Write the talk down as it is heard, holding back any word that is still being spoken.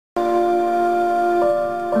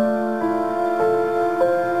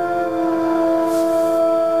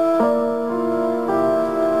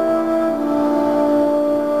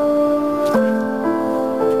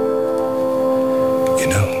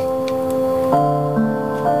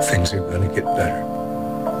Things are going to get better.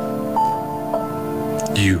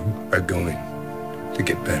 You are going to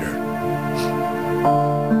get better.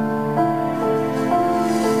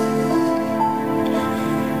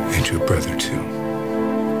 And your brother, too.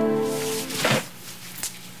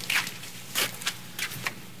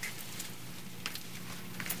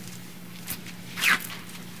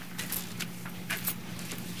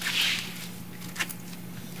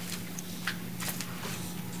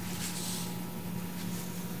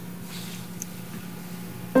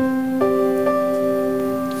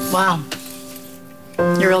 Wow.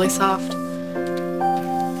 You're really soft.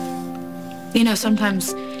 You know,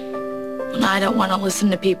 sometimes when I don't want to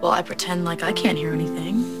listen to people, I pretend like I can't hear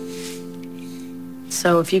anything.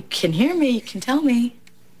 So if you can hear me, you can tell me.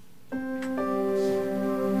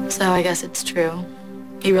 So I guess it's true.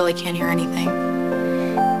 You really can't hear anything.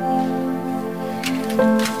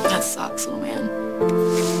 That sucks, little man.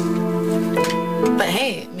 But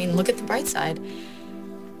hey, I mean, look at the bright side.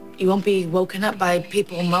 You won't be woken up by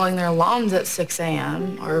people mowing their lawns at 6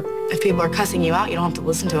 a.m. Or if people are cussing you out, you don't have to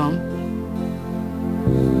listen to them.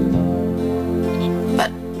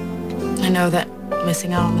 But I know that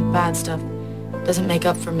missing out on the bad stuff doesn't make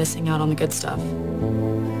up for missing out on the good stuff.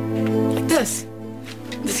 Like this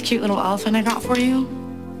cute little elephant I got for you.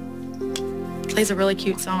 Plays a really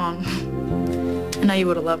cute song. I know you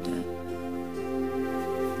would have loved it.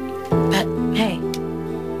 But hey,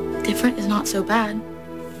 different is not so bad.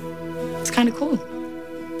 It's kind of cool.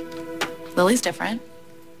 Lily's different.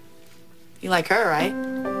 You like her, right?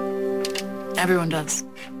 Everyone does.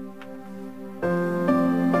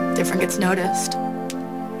 Different gets noticed.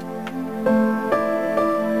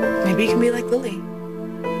 Maybe you can be like Lily.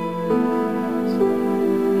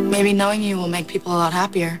 Maybe knowing you will make people a lot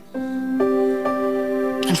happier.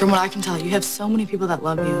 And from what I can tell, you have so many people that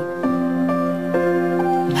love you.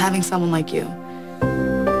 And having someone like you,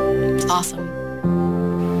 it's awesome.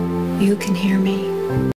 You can hear me.